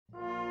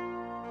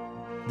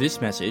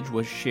This message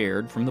was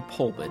shared from the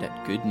pulpit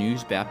at Good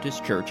News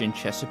Baptist Church in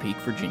Chesapeake,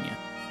 Virginia.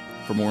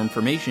 For more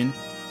information,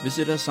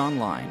 visit us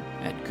online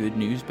at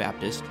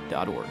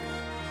goodnewsbaptist.org.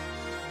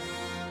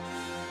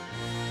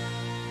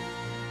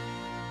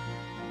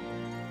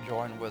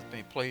 Join with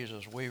me, please,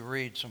 as we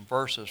read some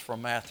verses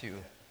from Matthew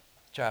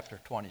chapter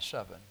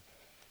 27.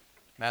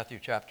 Matthew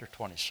chapter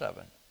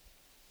 27.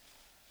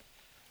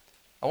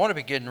 I want to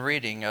begin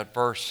reading at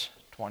verse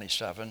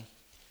 27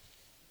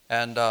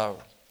 and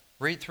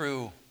read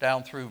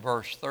down through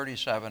verse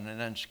 37 and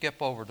then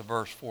skip over to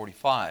verse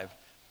 45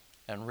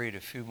 and read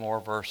a few more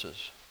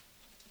verses.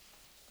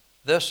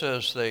 This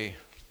is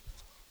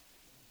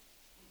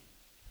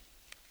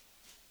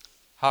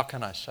how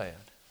can I say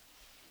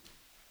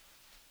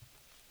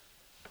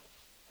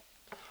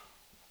it?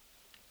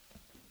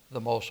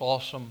 The most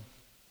awesome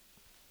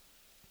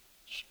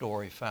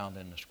story found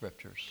in the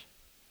Scriptures.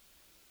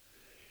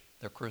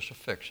 The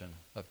crucifixion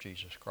of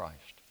Jesus Christ.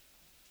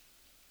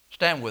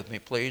 Stand with me,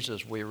 please,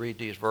 as we read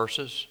these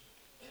verses.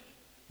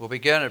 We'll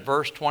begin at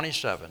verse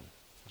 27,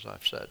 as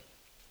I've said.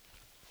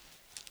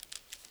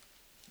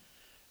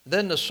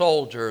 Then the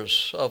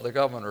soldiers of the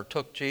governor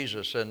took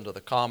Jesus into the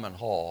common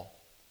hall,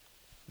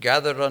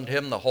 gathered unto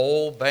him the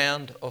whole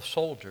band of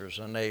soldiers,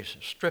 and they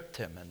stripped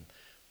him and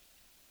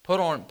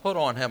put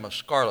on him a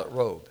scarlet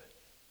robe.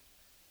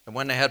 And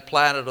when they had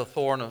planted a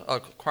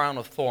crown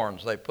of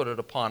thorns, they put it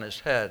upon his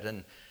head,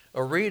 and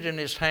a reed in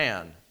his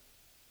hand,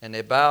 and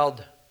they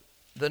bowed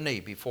the knee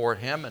before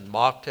him and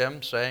mocked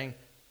him, saying,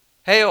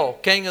 "Hail,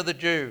 King of the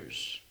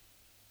Jews!"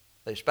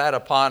 They spat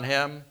upon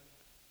him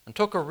and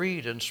took a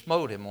reed and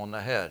smote him on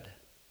the head.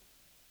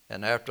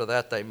 And after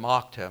that they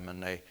mocked him,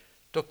 and they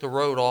took the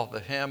robe off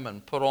of him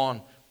and put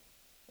his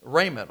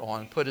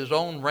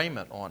own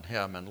raiment on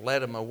him and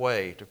led him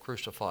away to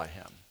crucify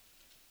him.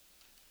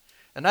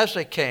 And as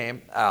they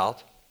came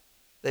out,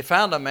 they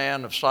found a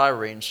man of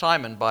Cyrene,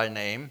 Simon by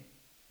name.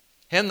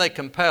 Him they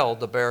compelled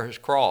to bear his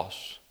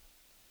cross.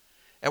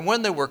 And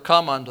when they were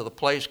come unto the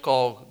place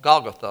called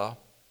Golgotha,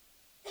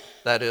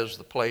 that is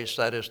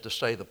to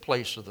say, the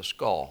place of the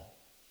skull,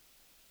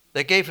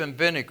 they gave him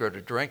vinegar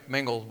to drink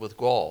mingled with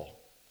gall.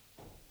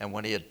 And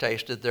when he had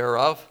tasted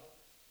thereof,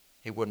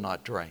 he would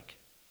not drink.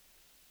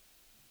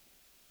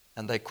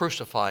 And they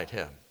crucified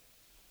him,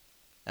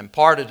 and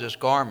parted his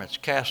garments,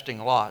 casting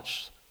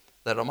lots,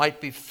 that it might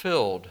be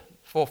fulfilled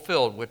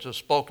which is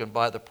spoken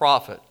by the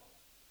prophet.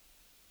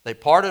 They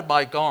parted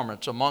my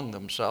garments among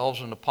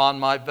themselves, and upon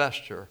my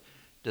vesture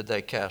did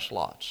they cast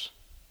lots.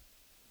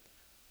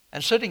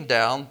 And sitting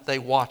down, they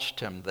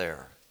watched him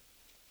there,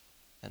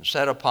 and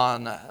set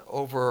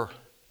over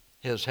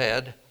his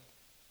head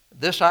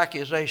this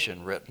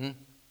accusation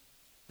written,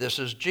 "This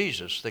is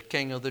Jesus, the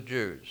King of the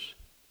Jews."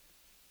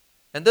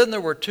 And then there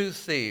were two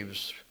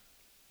thieves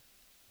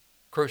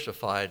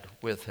crucified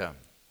with him.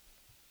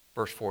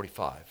 Verse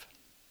 45.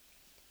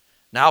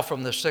 Now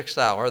from the 6th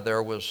hour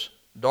there was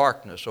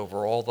darkness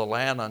over all the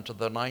land unto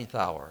the 9th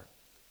hour.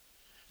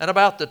 And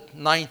about the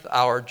 9th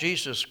hour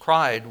Jesus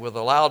cried with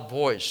a loud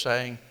voice,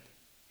 saying,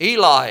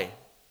 "Eli,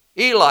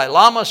 Eli,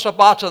 lama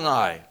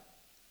sabachthani?"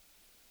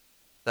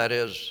 That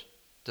is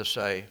to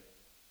say,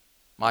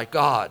 my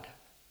God,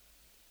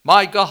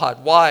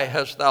 why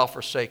hast thou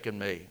forsaken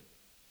me?"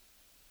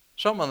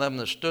 Some of them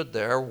that stood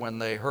there when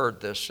they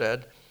heard this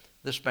said,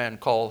 "This man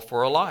called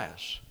for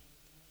Elias."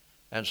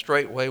 And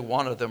straightway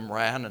one of them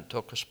ran and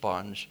took a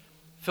sponge,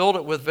 filled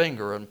it with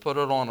vinegar, and put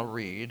it on a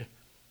reed,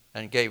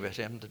 and gave it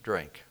him to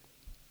drink.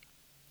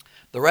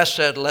 The rest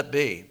said, "Let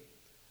be.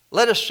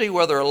 Let us see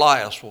whether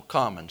Elias will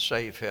come and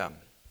save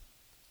him."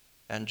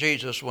 And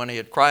Jesus, when he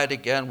had cried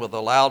again with a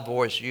loud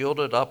voice,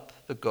 yielded up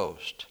the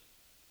ghost.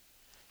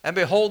 And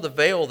behold, the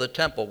veil of the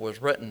temple was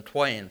rent in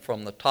twain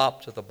from the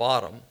top to the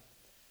bottom,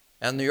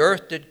 and the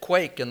earth did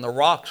quake, and the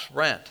rocks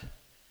rent,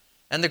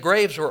 and the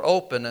graves were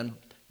open, and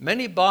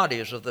many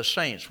bodies of the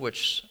saints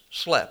which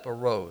slept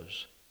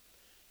arose,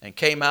 and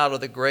came out of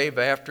the grave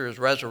after his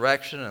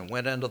resurrection, and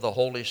went into the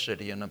holy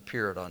city, and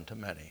appeared unto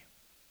many.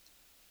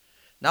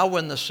 Now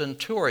when the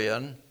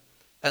centurion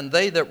and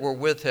they that were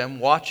with him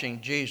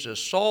watching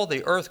Jesus saw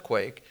the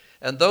earthquake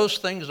and those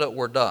things that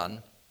were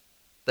done,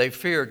 they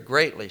feared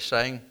greatly,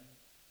 saying,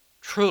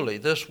 "Truly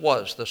this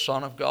was the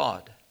Son of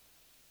God."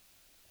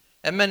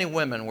 And many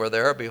women were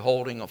there,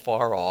 beholding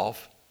afar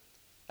off,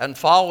 and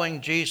following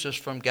Jesus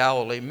from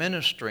Galilee,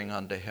 ministering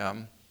unto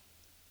him,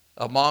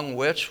 among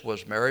which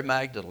was Mary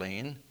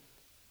Magdalene,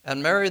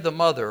 and Mary the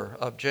mother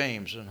of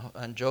James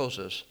and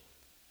Joseph,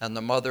 and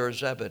the mother of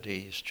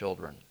Zebedee's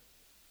children.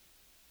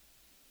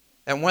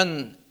 And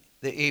when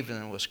the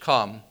evening was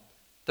come,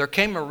 there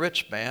came a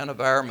rich man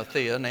of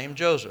Arimathea named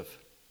Joseph,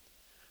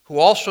 who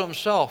also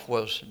himself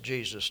was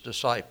Jesus'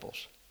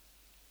 disciples.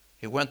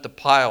 He went to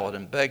Pilate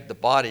and begged the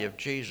body of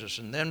Jesus,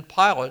 and then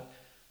Pilate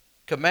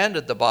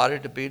commanded the body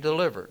to be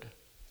delivered.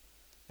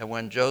 And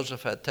when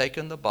Joseph had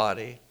taken the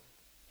body,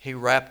 he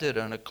wrapped it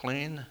in a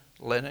clean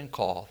linen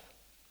cloth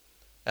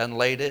and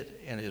laid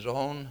it in his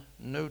own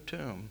new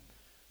tomb,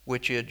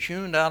 which he had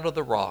hewn out of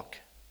the rock.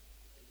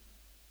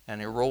 And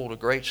he rolled a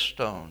great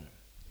stone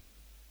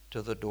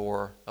to the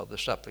door of the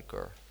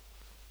sepulchre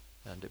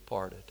and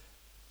departed.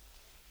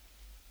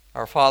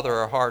 Our Father,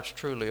 our hearts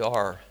truly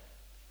are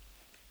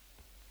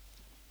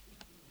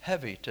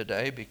heavy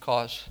today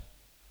because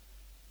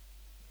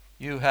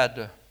you had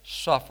to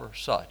suffer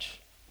such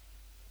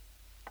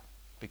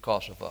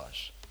because of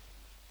us.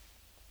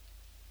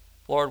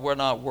 Lord, we're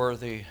not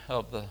worthy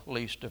of the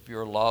least of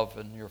your love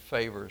and your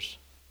favors.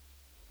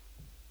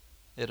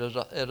 It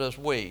is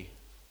we,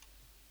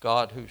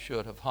 God, who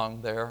should have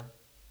hung there.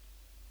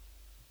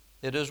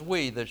 It is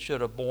we that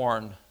should have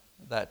borne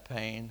that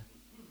pain,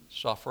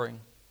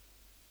 suffering.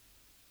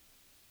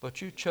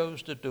 But you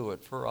chose to do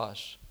it for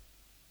us,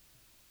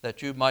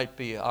 that you might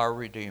be our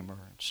Redeemer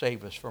and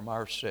save us from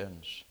our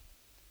sins.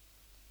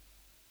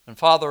 And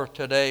Father,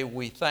 today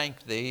we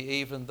thank Thee,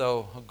 even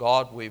though,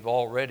 God, we've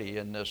already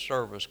in this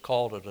service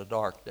called it a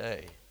dark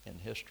day in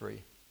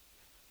history.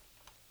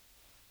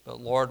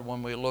 But Lord,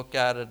 when we look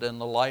at it in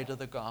the light of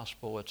the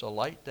gospel, it's a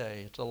light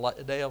day. It's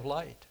a day of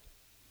light.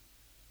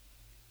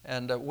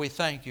 And we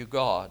thank you,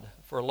 God,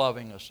 for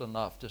loving us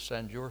enough to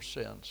send your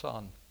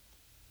Son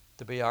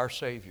to be our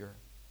Savior.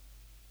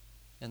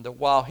 And that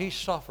while He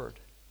suffered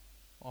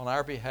on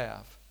our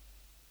behalf,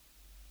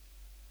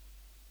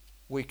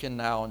 we can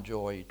now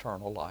enjoy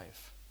eternal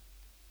life.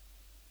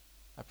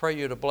 I pray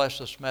you to bless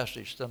this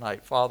message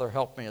tonight. Father,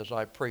 help me as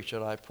I preach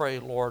it. I pray,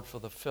 Lord, for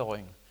the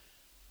filling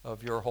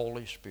of your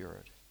Holy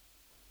Spirit.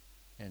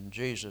 In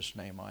Jesus'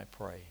 name I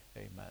pray.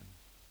 Amen.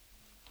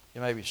 You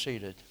may be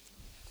seated.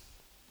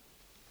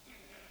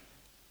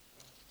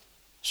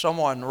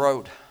 Someone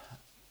wrote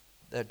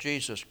that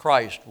Jesus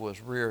Christ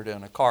was reared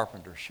in a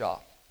carpenter's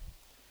shop.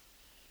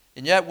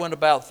 And yet when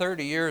about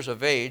 30 years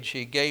of age,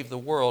 he gave the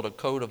world a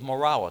code of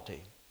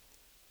morality,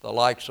 the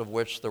likes of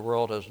which the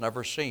world has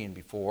never seen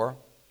before,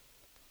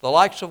 the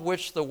likes of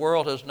which the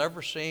world has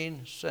never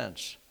seen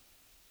since.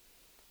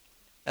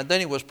 And then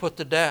he was put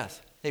to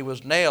death. He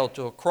was nailed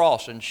to a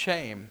cross in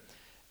shame,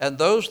 and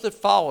those that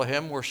follow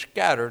him were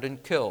scattered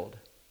and killed.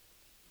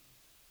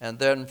 And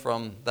then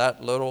from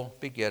that little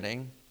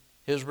beginning,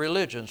 his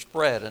religion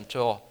spread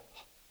until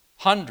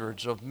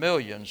hundreds of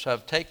millions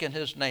have taken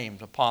his name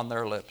upon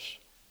their lips,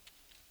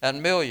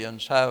 and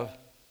millions have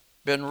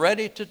been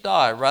ready to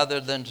die rather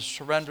than to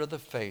surrender the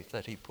faith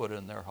that he put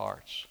in their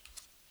hearts.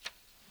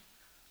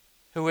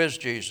 Who is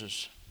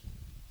Jesus?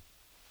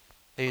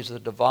 He's the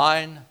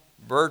divine,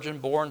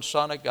 virgin-born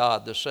Son of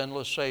God, the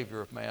sinless Savior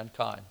of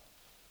mankind.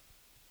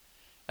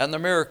 And the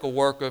miracle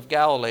worker of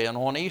Galilee. And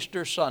on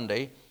Easter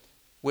Sunday,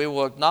 we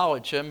will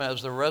acknowledge him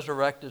as the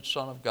resurrected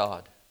Son of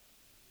God.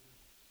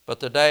 But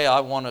today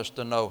I want us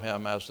to know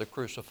him as the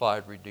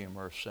crucified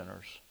Redeemer of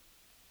sinners.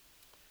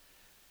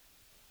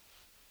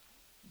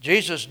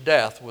 Jesus'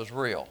 death was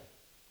real.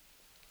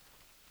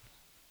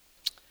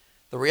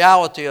 The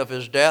reality of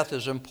his death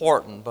is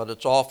important, but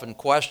it's often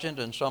questioned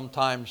and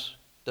sometimes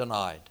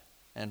denied.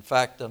 In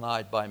fact,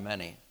 denied by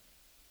many.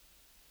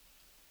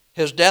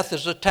 His death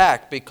is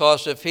attacked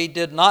because if he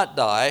did not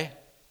die,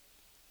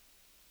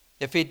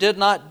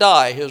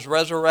 his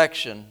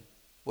resurrection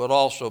would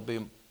also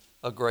be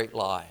a great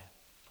lie.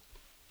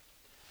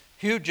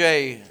 Hugh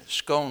J.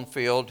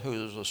 Schoenfield,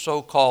 who is a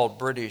so-called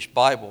British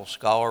Bible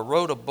scholar,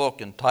 wrote a book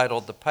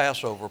entitled The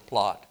Passover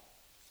Plot.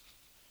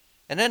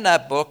 And in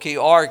that book, he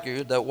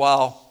argued that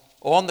while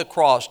on the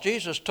cross,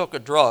 Jesus took a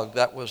drug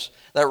that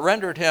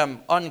rendered him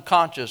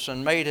unconscious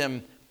and made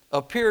him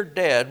appear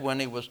dead when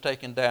he was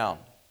taken down.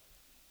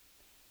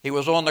 He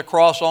was on the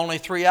cross only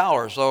 3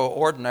 hours, though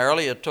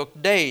ordinarily it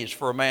took days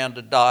for a man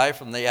to die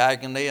from the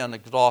agony and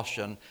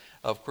exhaustion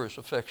of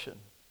crucifixion.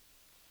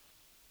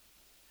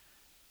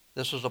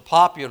 This is a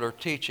popular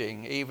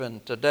teaching even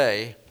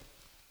today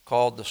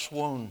called the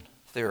swoon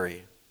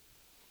theory.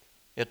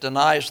 It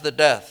denies the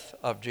death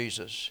of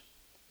Jesus.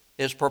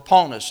 Its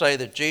proponents say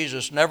that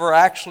Jesus never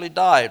actually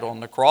died on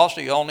the cross,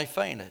 he only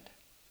fainted.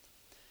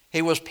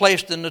 He was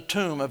placed in the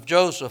tomb of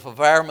Joseph of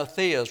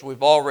Arimathea, as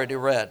we've already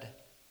read,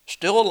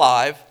 still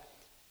alive,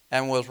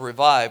 and was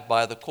revived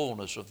by the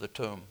coolness of the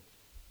tomb.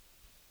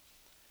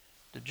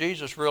 Did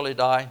Jesus really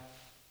die?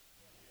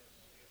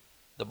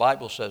 The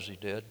Bible says he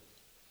did.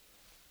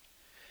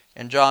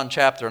 In John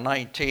chapter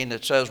 19,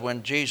 it says,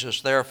 when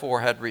Jesus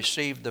therefore had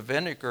received the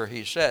vinegar,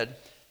 he said,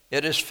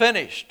 "It is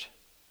finished."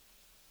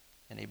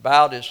 And he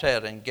bowed his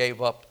head and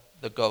gave up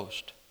the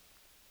ghost.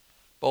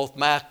 Both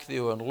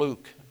Matthew and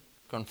Luke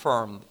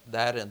confirm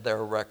that in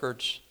their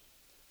records.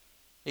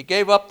 He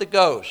gave up the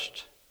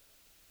ghost.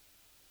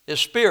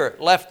 His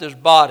spirit left his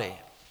body.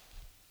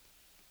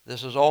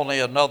 This is only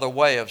another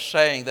way of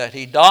saying that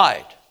he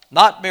died,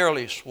 not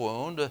merely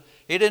swooned.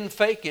 He didn't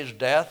fake his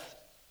death.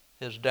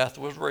 His death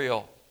was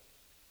real.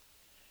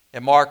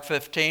 In Mark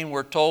 15,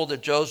 we're told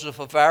that Joseph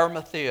of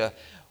Arimathea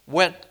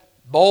went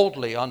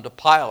boldly unto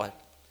Pilate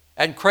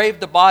and craved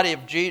the body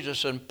of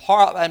Jesus, and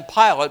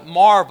Pilate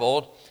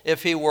marveled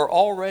if he were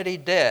already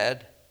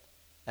dead.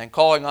 And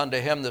calling unto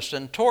him the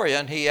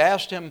centurion, he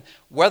asked him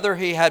whether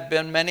he had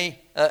been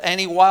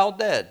any while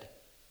dead.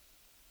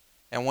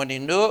 And when he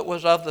knew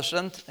it of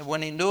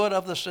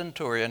the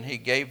centurion, he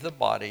gave the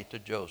body to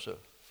Joseph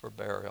for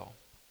burial.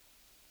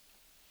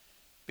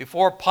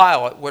 before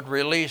Pilate would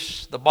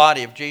release the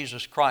body of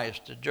Jesus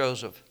Christ to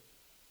Joseph,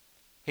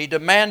 he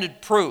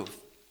demanded proof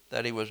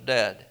that he was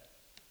dead.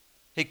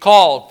 He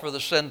called for the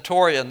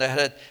centurion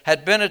that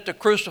had been at the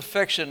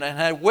crucifixion and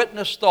had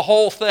witnessed the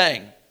whole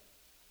thing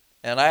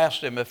and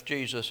asked him if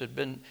Jesus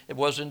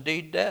was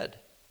indeed dead.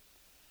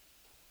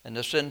 And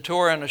the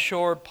centurion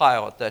assured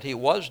Pilate that he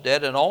was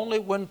dead, and only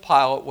when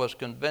Pilate was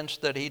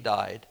convinced that he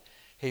died,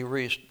 he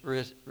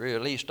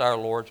released our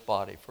Lord's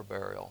body for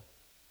burial.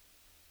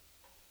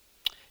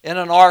 In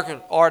an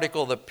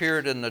article that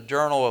appeared in the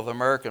Journal of the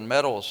American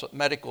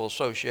Medical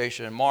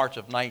Association in March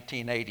of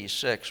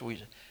 1986,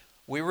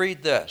 we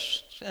read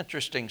this. It's an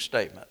interesting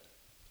statement.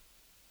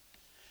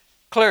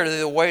 Clearly,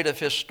 the weight of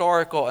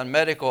historical and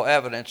medical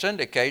evidence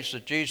indicates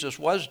that Jesus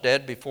was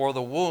dead before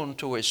the wound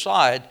to his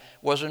side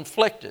was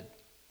inflicted,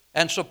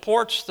 and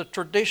supports the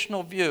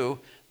traditional view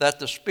that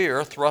the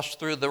spear thrust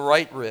through the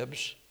right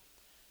ribs,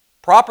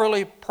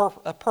 properly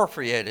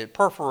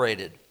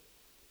perforated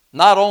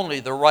not only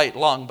the right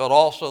lung, but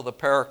also the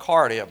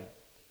pericardium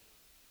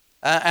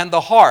and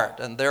the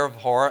heart, and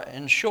therefore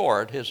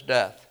ensured his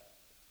death.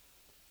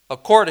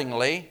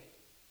 Accordingly,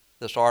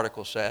 this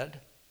article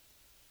said,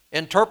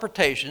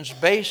 interpretations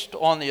based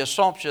on the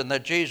assumption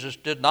that Jesus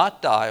did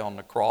not die on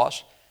the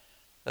cross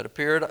that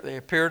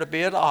appear to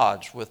be at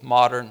odds with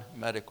modern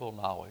medical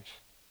knowledge.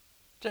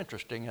 It's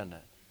interesting, isn't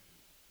it?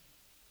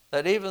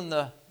 That even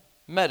the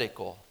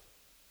medical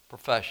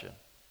profession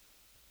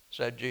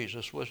said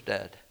Jesus was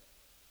dead.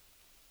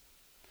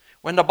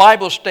 When the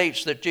Bible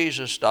states that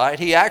Jesus died,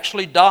 he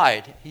actually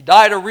died. He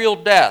died a real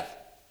death.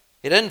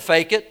 He didn't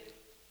fake it.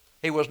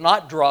 He was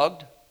not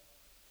drugged.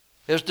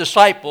 His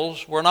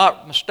disciples were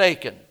not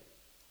mistaken.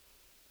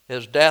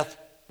 His death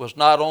was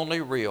not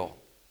only real,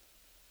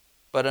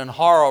 but in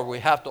horror we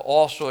have to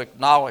also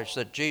acknowledge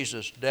that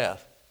Jesus'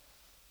 death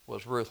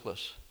was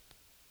ruthless.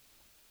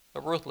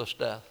 A ruthless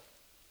death.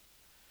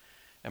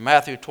 In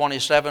Matthew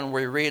 27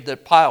 we read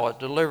that Pilate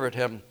delivered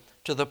him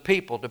to the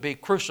people to be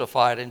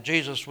crucified, and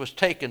Jesus was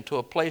taken to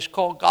a place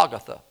called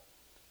Golgotha,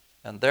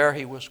 and there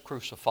he was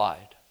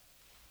crucified.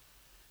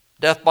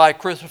 Death by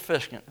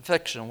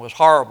crucifixion was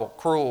horrible,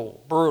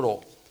 cruel,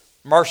 brutal,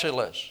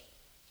 merciless,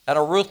 and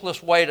a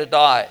ruthless way to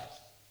die.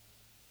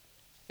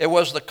 It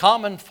was the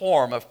common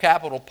form of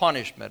capital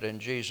punishment in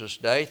Jesus'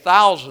 day.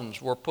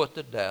 Thousands were put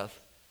to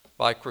death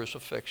by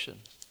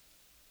crucifixion.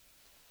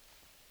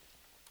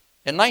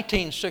 In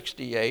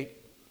 1968,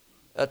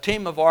 a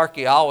team of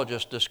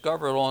archaeologists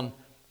discovered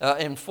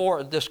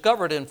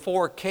in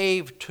four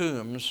cave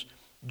tombs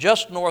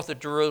just north of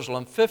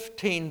Jerusalem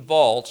 15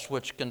 vaults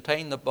which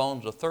contained the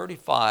bones of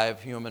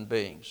 35 human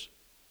beings.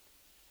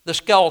 The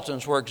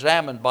skeletons were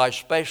examined by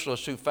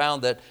specialists who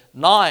found that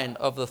 9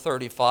 of the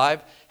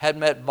 35 had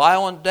met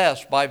violent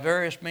deaths by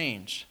various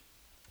means,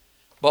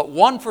 but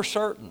one for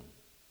certain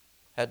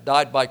had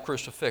died by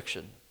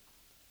crucifixion.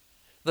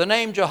 The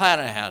name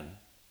Johannan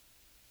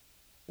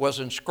was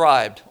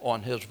inscribed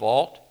on his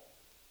vault.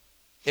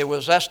 It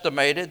was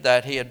estimated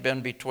that he had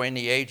been between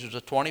the ages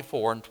of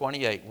 24 and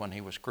 28 when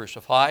he was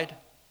crucified.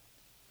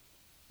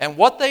 And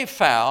what they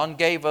found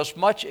gave us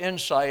much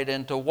insight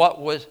into what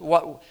it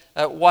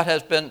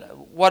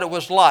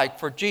was like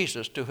for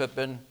Jesus to have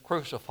been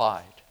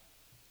crucified.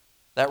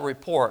 That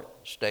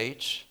report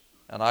states,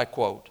 and I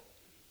quote,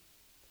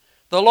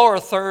 "The lower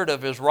third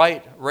of his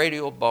right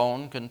radial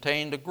bone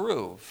contained a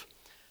groove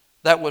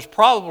that was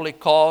probably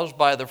caused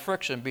by the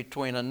friction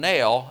between a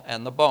nail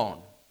and the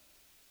bone,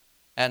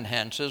 and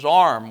hence his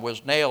arm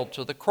was nailed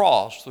to the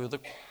cross through the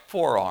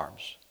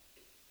forearms.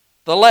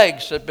 The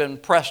legs had been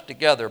pressed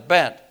together,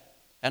 bent,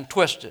 and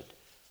twisted,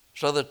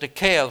 so that the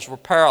calves were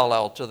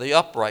parallel to the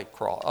upright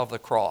of the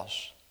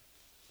cross.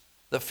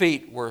 The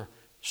feet were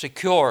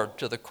secured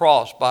to the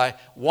cross by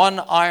one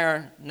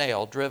iron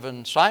nail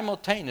driven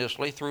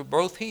simultaneously through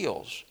both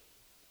heels,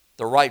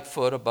 the right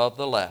foot above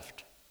the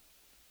left.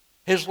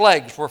 His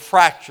legs were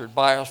fractured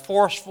by a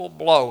forceful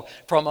blow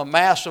from a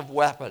massive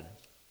weapon,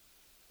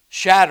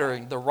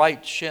 shattering the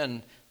right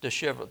shin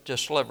to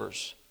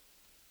slivers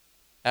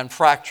and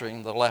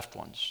fracturing the left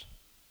ones.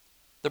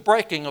 The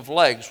breaking of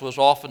legs was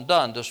often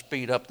done to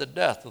speed up the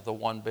death of the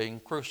one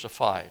being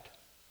crucified."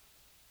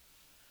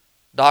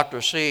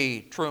 Dr.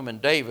 C. Truman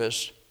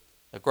Davis,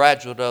 a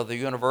graduate of the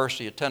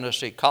University of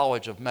Tennessee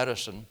College of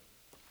Medicine,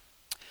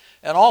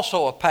 and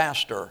also a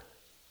pastor,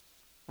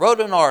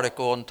 wrote an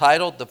article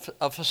entitled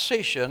 "A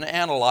Physician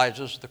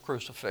Analyzes the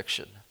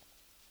Crucifixion."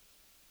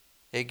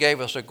 He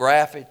gave us a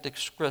graphic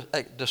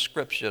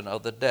description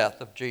of the death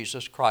of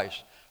Jesus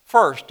Christ.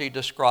 First, he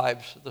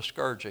describes the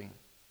scourging.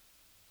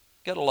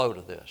 Get a load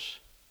of this.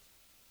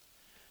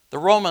 The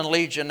Roman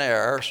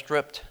legionnaire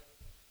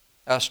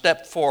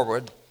stepped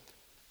forward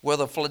with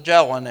a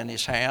flagellum in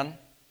his hand.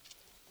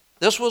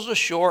 This was a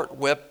short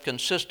whip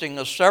consisting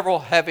of several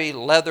heavy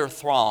leather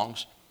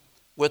thongs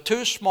with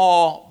 2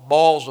 small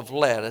balls of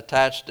lead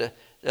attached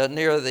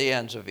near the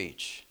ends of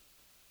each.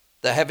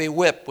 The heavy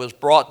whip was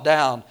brought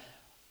down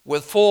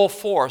with full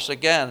force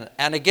again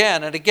and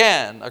again and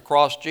again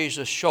across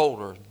Jesus'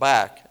 shoulders,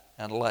 back,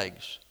 and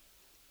legs.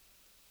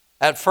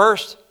 At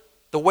first,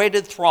 The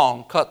weighted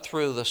thong cut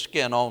through the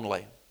skin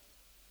only.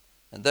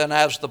 And then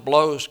as the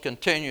blows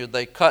continued,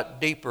 they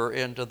cut deeper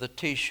into the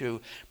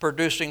tissue,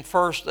 producing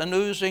first an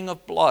oozing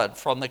of blood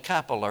from the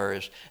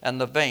capillaries and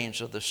the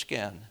veins of the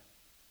skin,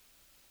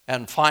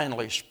 and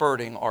finally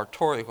spurting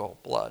arterial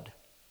blood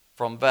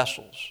from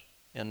vessels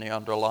in the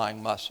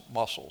underlying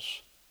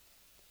muscles.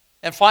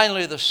 And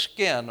finally, the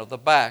skin of the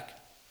back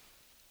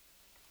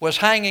was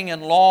hanging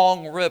in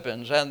long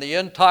ribbons, and the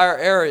entire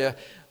area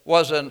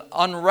was an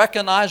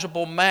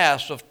unrecognizable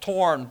mass of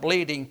torn,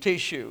 bleeding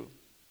tissue.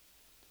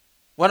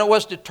 When it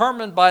was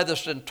determined by the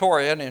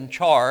centurion in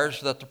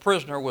charge that the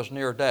prisoner was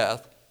near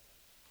death,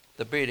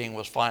 the beating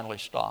was finally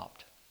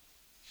stopped.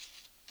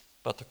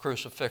 But the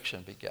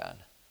crucifixion began.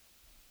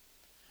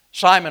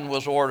 Simon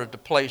was ordered to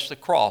place the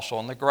cross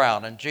on the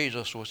ground, and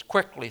Jesus was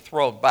quickly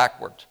thrown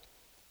backward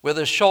with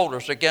his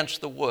shoulders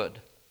against the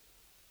wood.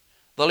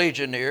 The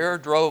legionnaire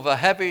drove a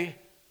heavy,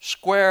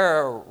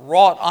 square,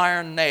 wrought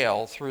iron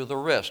nail through the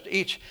wrist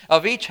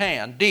of each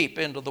hand deep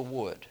into the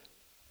wood.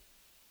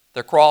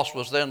 The cross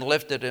was then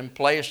lifted in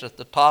place at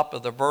the top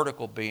of the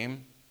vertical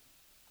beam,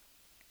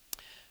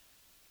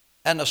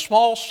 and a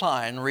small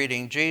sign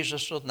reading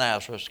Jesus of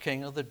Nazareth,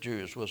 King of the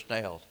Jews, was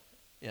nailed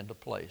into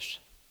place.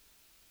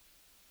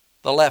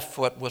 The left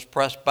foot was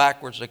pressed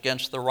backwards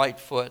against the right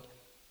foot,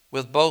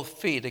 with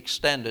both feet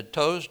extended,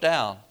 toes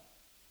down,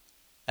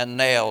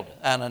 and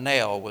a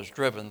nail was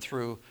driven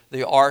through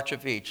the arch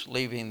of each,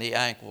 leaving the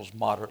ankles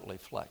moderately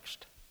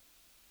flexed.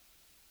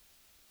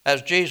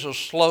 As Jesus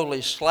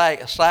slowly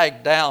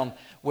sagged down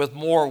with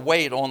more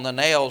weight on the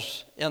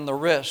nails in the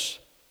wrists,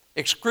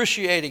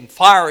 excruciating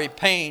fiery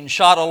pain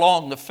shot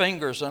along the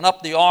fingers and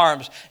up the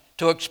arms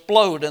to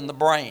explode in the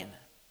brain.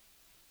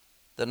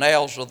 The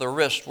nails of the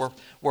wrist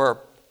were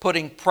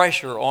putting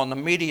pressure on the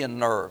median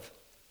nerve,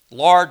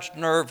 large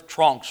nerve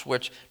trunks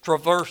which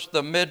traversed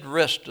the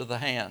mid-wrist of the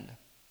hand.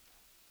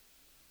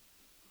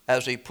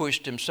 As he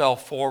pushed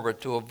himself forward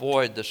to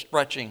avoid the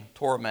stretching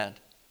torment,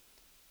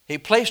 he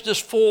placed his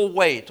full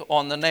weight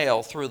on the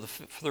nail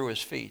through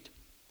his feet.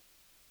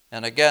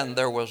 And again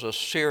there was a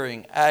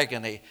searing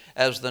agony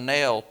as the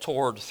nail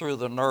tore through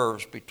the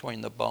nerves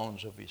between the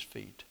bones of his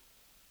feet.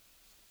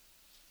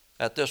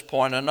 At this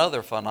point,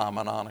 another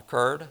phenomenon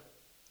occurred.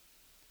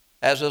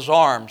 As his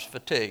arms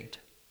fatigued,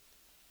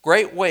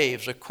 great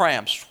waves of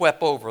cramps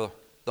swept over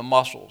the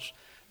muscles,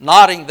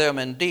 knotting them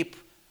in deep,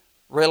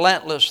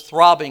 relentless,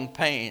 throbbing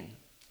pain.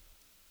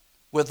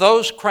 With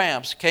those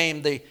cramps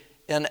came the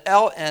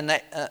inability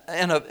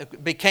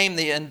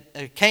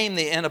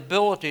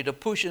to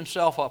push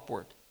himself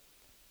upward.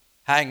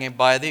 Hanging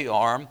by the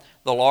arm,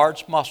 the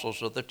large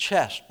muscles of the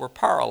chest were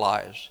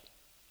paralyzed.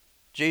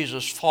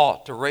 Jesus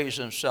fought to raise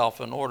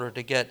himself in order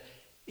to get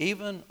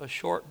even a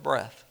short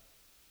breath.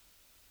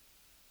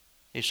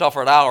 He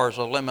suffered hours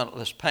of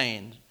limitless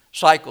pain,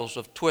 cycles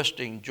of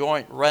twisting,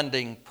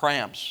 joint-rending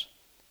cramps,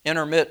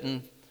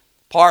 intermittent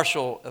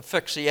partial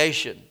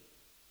asphyxiation,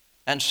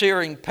 and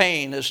searing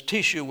pain as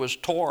tissue was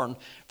torn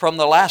from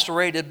the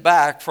lacerated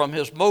back from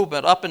his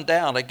movement up and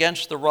down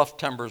against the rough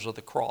timbers of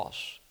the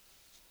cross.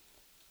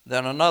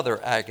 Then another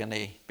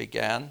agony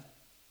began,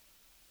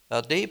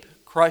 a deep,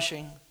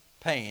 crushing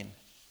pain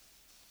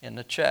in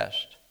the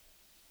chest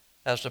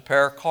as the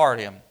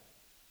pericardium,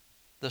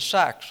 the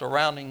sac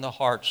surrounding the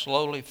heart,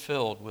 slowly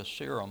filled with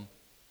serum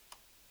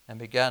and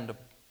began to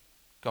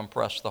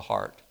compress the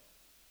heart.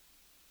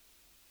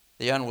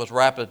 The end was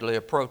rapidly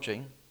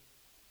approaching.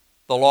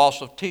 The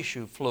loss of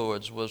tissue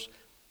fluids was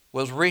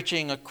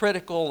reaching a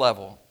critical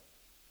level.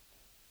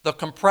 The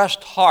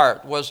compressed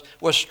heart was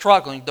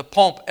struggling to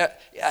pump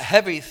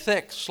heavy,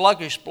 thick,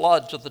 sluggish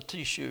blood to the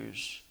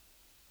tissues.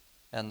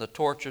 And the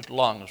tortured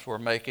lungs were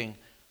making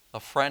a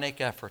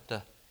frantic effort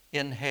to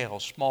inhale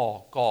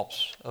small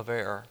gulps of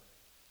air.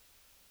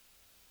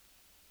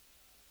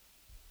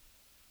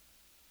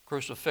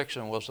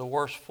 Crucifixion was the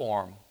worst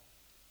form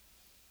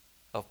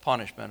of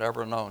punishment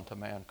ever known to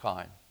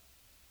mankind.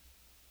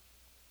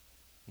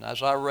 And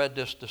as I read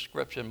this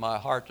description, my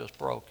heart just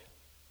broke,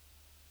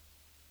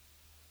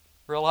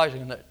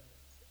 realizing that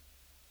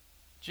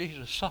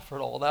Jesus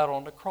suffered all that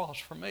on the cross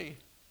for me.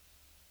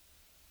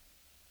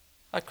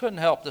 I couldn't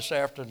help this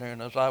afternoon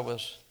as I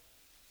was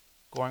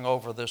going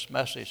over this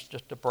message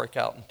just to break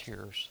out in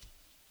tears,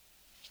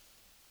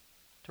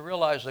 to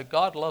realize that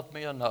God loved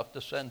me enough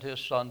to send his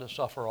son to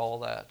suffer all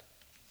that.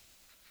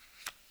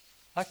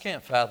 I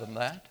can't fathom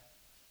that.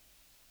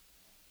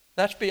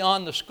 That's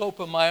beyond the scope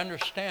of my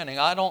understanding.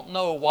 I don't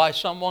know why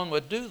someone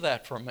would do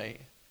that for me.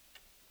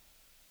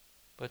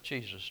 But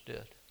Jesus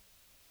did.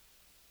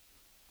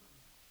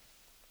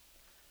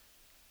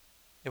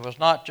 It was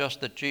not just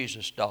that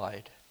Jesus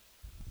died.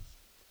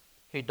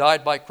 He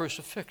died by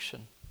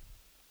crucifixion.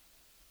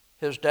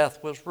 His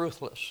death was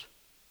ruthless,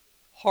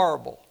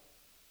 horrible,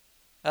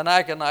 an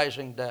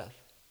agonizing death.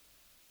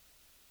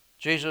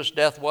 Jesus'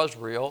 death was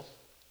real,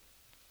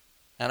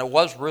 and it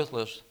was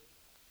ruthless.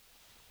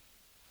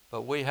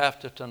 But we have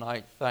to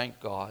tonight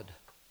thank God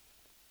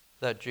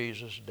that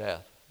Jesus'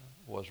 death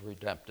was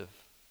redemptive.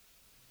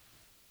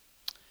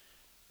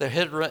 The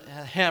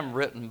hymn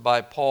written by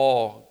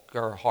Paul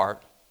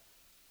Gerhardt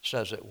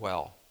says it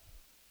well.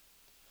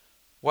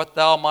 What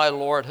thou, my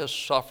Lord,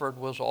 hast suffered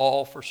was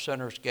all for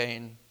sinners'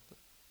 gain.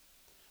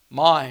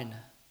 Mine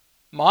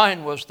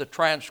was the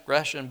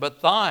transgression,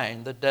 but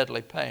thine the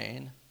deadly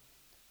pain.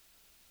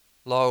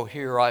 Lo,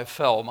 here I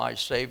fell, my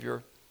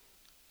Savior.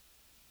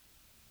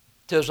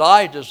 'Tis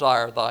I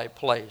desire thy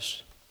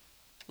place.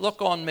 Look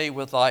on me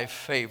with thy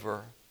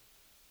favor,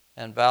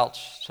 and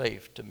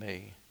vouchsafe to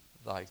me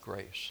thy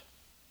grace.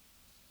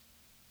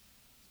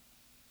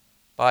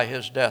 By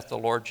his death, the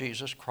Lord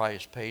Jesus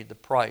Christ paid the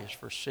price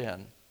for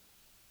sin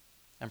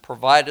and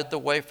provided the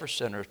way for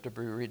sinners to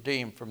be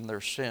redeemed from their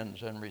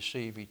sins and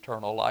receive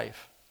eternal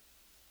life.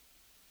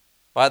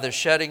 By the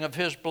shedding of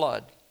his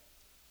blood,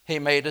 he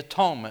made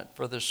atonement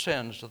for the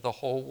sins of the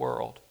whole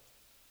world.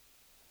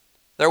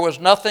 There was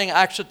nothing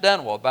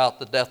accidental about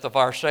the death of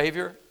our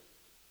Savior.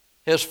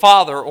 His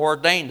Father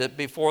ordained it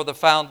before the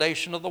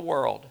foundation of the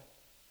world.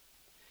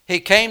 He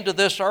came to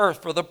this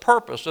earth for the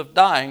purpose of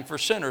dying for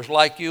sinners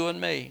like you and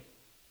me.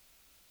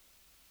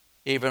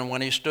 Even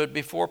when he stood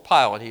before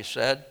Pilate, he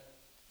said,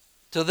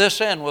 "To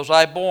this end was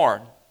I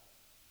born,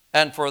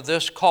 and for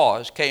this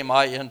cause came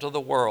I into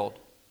the world."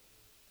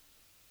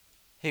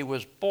 He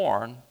was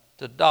born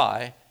to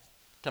die,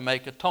 to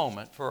make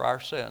atonement for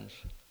our sins.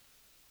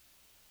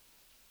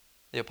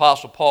 The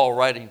Apostle Paul,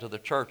 writing to the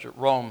church at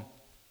Rome,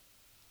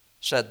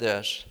 said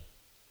this.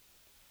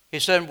 He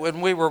said,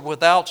 "When we were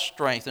without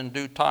strength, in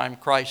due time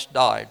Christ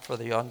died for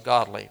the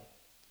ungodly.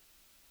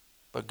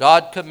 But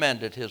God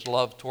commended his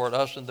love toward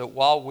us, in that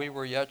while we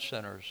were yet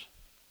sinners,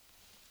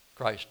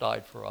 Christ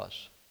died for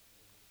us."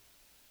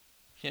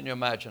 Can you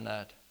imagine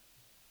that?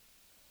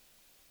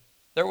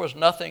 There was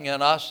nothing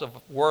in us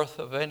of worth,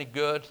 of any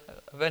good,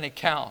 of any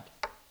count.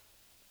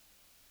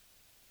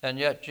 And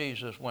yet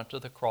Jesus went to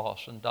the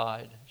cross and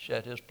died,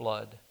 shed his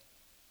blood,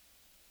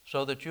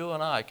 so that you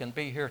and I can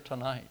be here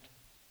tonight.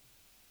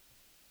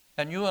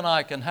 And you and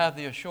I can have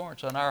the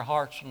assurance in our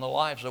hearts and the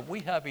lives that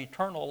we have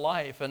eternal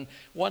life, and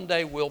one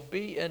day we'll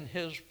be in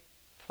his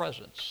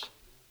presence.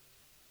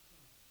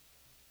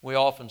 We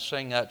often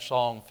sing that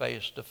song,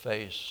 "Face to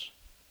Face."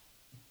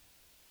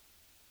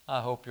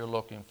 I hope you're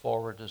looking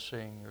forward to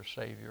seeing your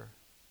Savior.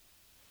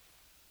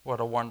 What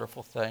a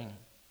wonderful thing.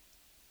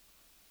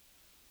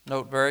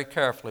 Note very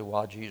carefully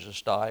why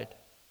Jesus died.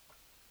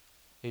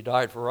 He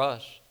died for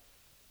us.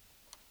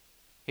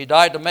 He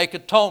died to make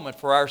atonement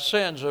for our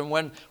sins. And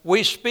when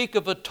we speak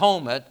of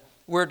atonement,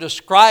 we're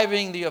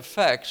describing the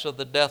effects of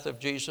the death of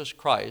Jesus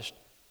Christ.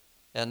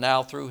 And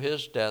now through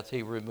his death,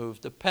 he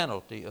removed the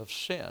penalty of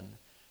sin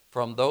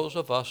from those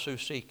of us who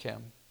seek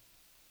him.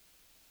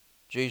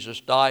 Jesus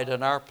died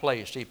in our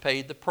place. He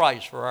paid the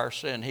price for our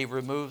sin. He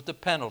removed the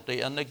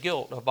penalty and the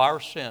guilt of our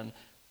sin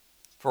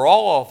for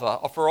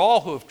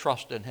all who have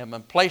trusted in him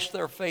and placed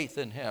their faith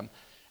in him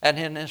and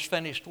in his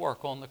finished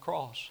work on the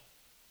cross.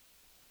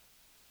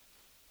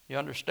 You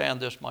understand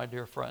this, my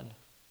dear friend?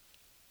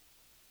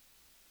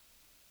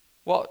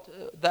 Well,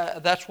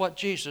 that's what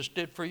Jesus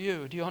did for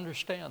you. Do you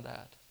understand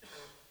that?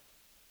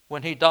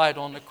 When he died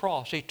on the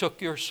cross, he took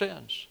your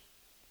sins.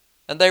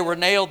 And they were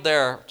nailed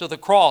there to the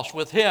cross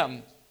with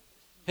him.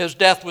 His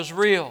death was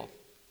real.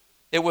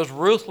 It was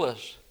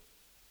ruthless.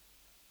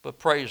 But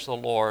praise the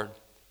Lord,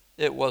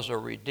 it was a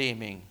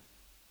redeeming,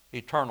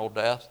 eternal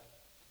death,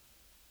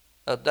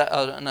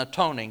 an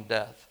atoning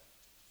death.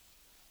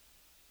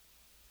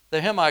 The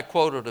hymn I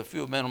quoted a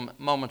few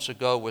moments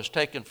ago was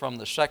taken from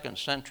the 2nd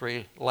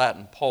century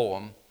Latin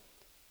poem,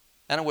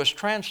 and it was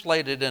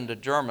translated into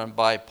German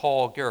by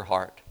Paul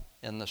Gerhardt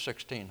in the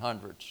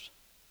 1600s.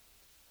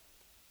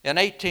 In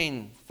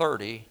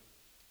 1830,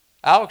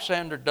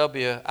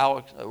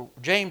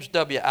 James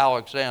W.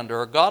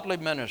 Alexander, a godly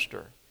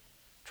minister,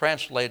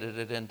 translated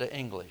it into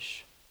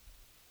English.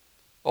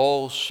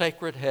 "O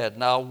sacred head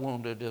now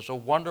wounded" is a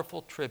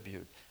wonderful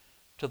tribute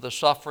to the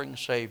suffering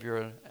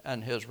Savior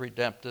and his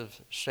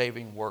redemptive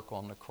saving work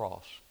on the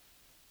cross.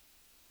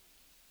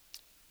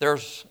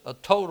 There's a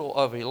total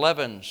of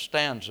 11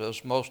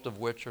 stanzas, most of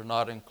which are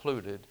not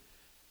included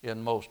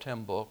in most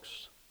hymn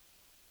books.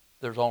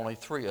 There's only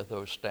 3 of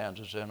those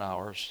stanzas in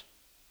ours.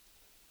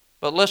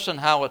 But listen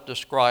how it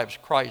describes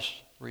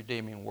Christ's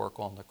redeeming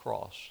work on the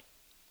cross.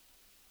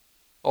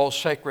 "O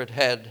sacred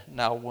head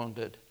now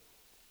wounded,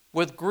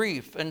 with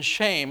grief and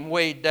shame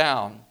weighed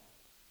down,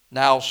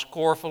 now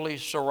scornfully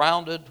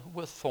surrounded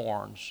with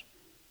thorns,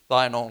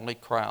 thine only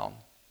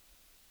crown.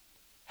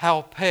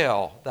 How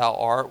pale thou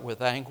art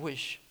with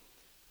anguish,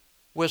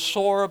 with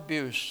sore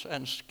abuse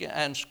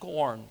and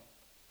scorn.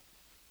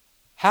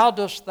 How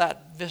does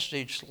that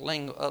visage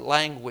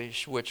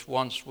languish which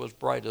once was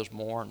bright as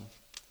morn?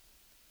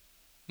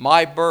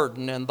 My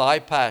burden in thy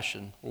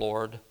passion,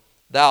 Lord,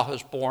 thou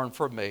hast borne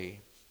for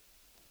me.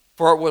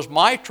 For it was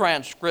my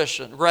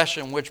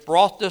transgression which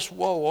brought this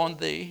woe on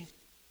thee.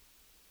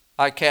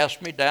 I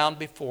cast me down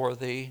before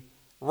thee.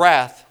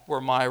 Wrath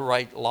were my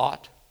right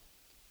lot.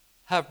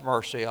 Have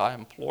mercy, I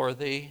implore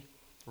thee,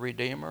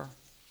 Redeemer.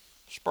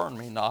 Spurn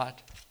me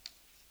not."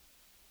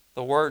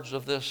 The words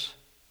of this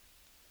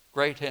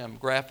great hymn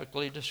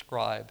graphically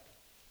describe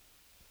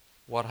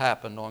what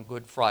happened on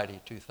Good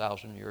Friday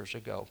 2,000 years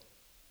ago.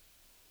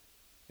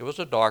 It was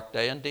a dark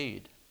day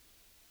indeed.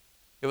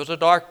 It was a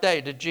dark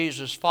day to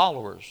Jesus'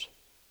 followers.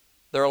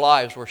 Their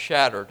lives were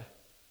shattered.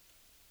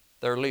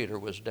 Their leader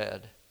was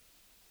dead.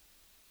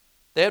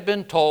 They had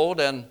been told,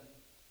 and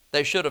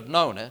they should have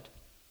known it,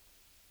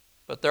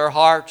 but their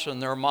hearts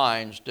and their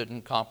minds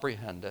didn't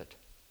comprehend it.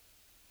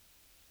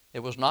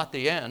 It was not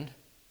the end.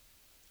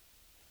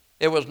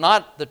 It was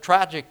not the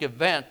tragic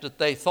event that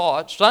they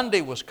thought.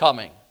 Sunday was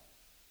coming.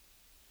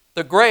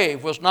 The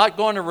grave was not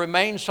going to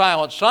remain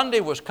silent. Sunday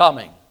was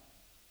coming.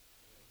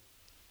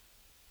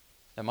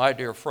 And my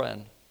dear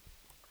friend,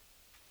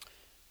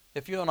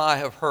 if you and I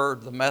have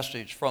heard the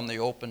message from the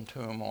open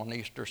tomb on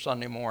Easter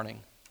Sunday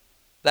morning,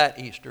 that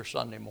Easter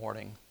Sunday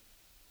morning,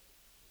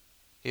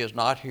 he is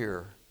not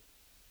here,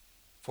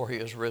 for he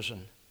is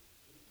risen,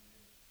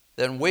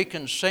 then we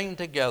can sing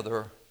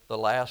together the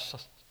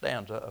last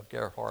stanza of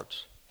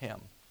Gerhardt's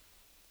hymn.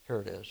 Here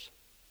it is.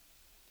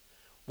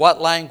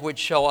 What language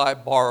shall I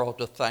borrow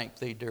to thank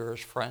thee,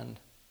 dearest friend,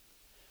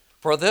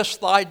 for this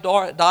thy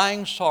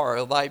dying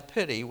sorrow, thy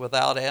pity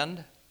without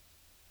end?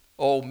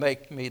 Oh,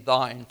 make me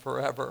thine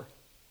forever.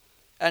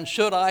 And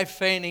should I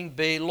feigning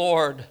be,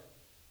 Lord,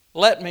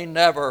 let me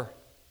never,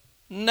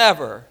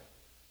 never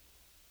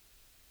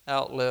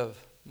outlive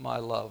my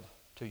love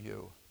to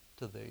you,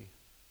 to thee.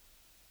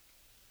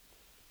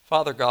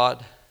 Father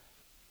God,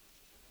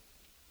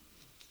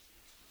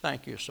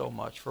 thank you so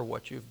much for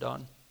what you've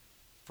done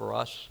for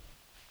us.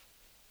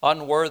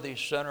 Unworthy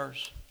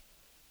sinners,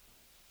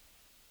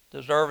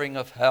 deserving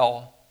of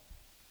hell,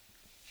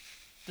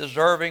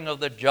 deserving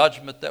of the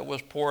judgment that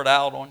was poured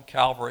out on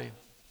Calvary.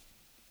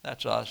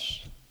 That's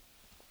us.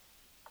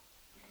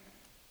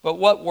 But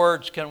what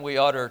words can we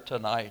utter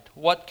tonight?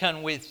 What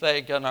can we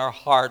think in our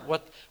heart?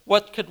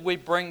 What could we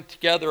bring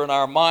together in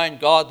our mind,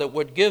 God, that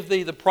would give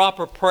thee the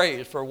proper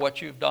praise for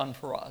what you've done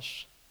for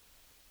us?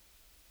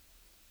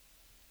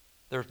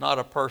 There's not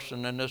a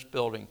person in this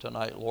building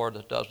tonight, Lord,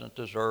 that doesn't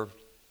deserve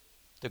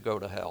to go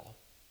to hell.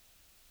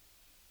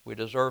 We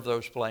deserve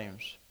those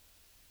flames.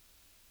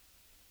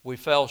 We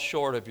fell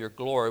short of your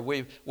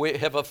glory. We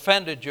have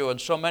offended you in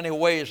so many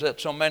ways at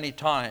so many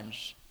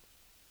times.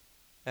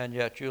 And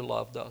yet you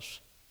loved us.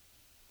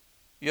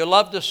 You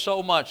loved us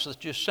so much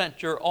that you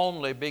sent your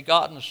only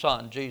begotten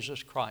Son,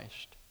 Jesus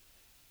Christ,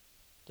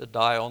 to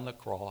die on the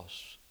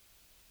cross.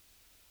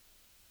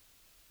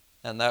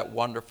 And that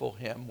wonderful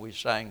hymn we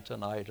sang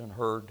tonight and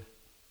heard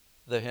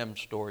the hymn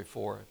story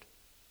for it.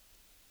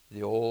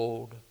 The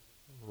old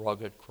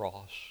rugged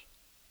cross.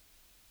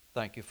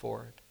 Thank you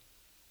for it.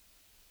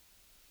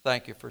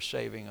 Thank you for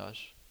saving us.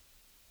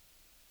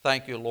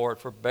 Thank you, Lord,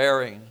 for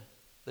bearing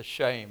the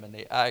shame and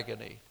the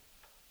agony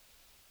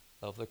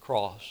of the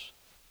cross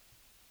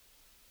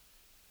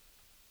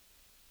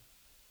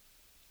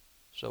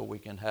so we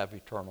can have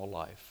eternal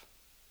life.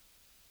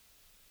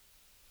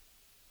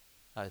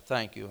 I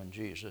thank you in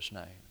Jesus'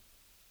 name.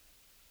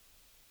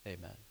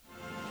 Amen.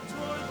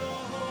 Toward the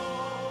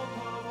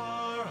hope of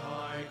our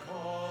high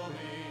calling,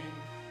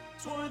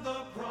 toward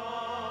the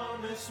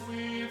promise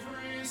we've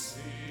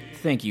received.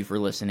 Thank you for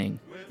listening.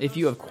 If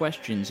you have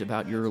questions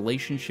about your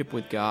relationship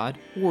with God,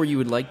 or you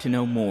would like to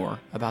know more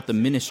about the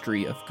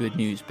ministry of Good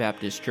News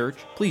Baptist Church,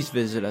 please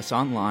visit us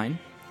online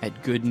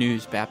at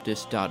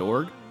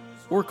goodnewsbaptist.org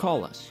or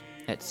call us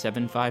at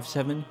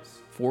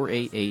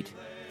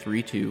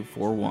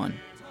 757-488-3241.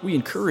 We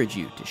encourage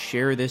you to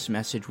share this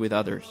message with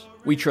others.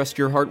 We trust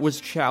your heart was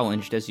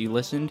challenged as you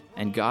listened,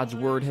 and God's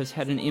Word has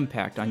had an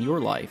impact on your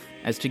life,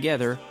 as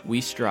together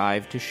we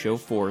strive to show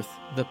forth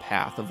the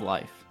path of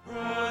life.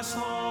 Press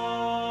on.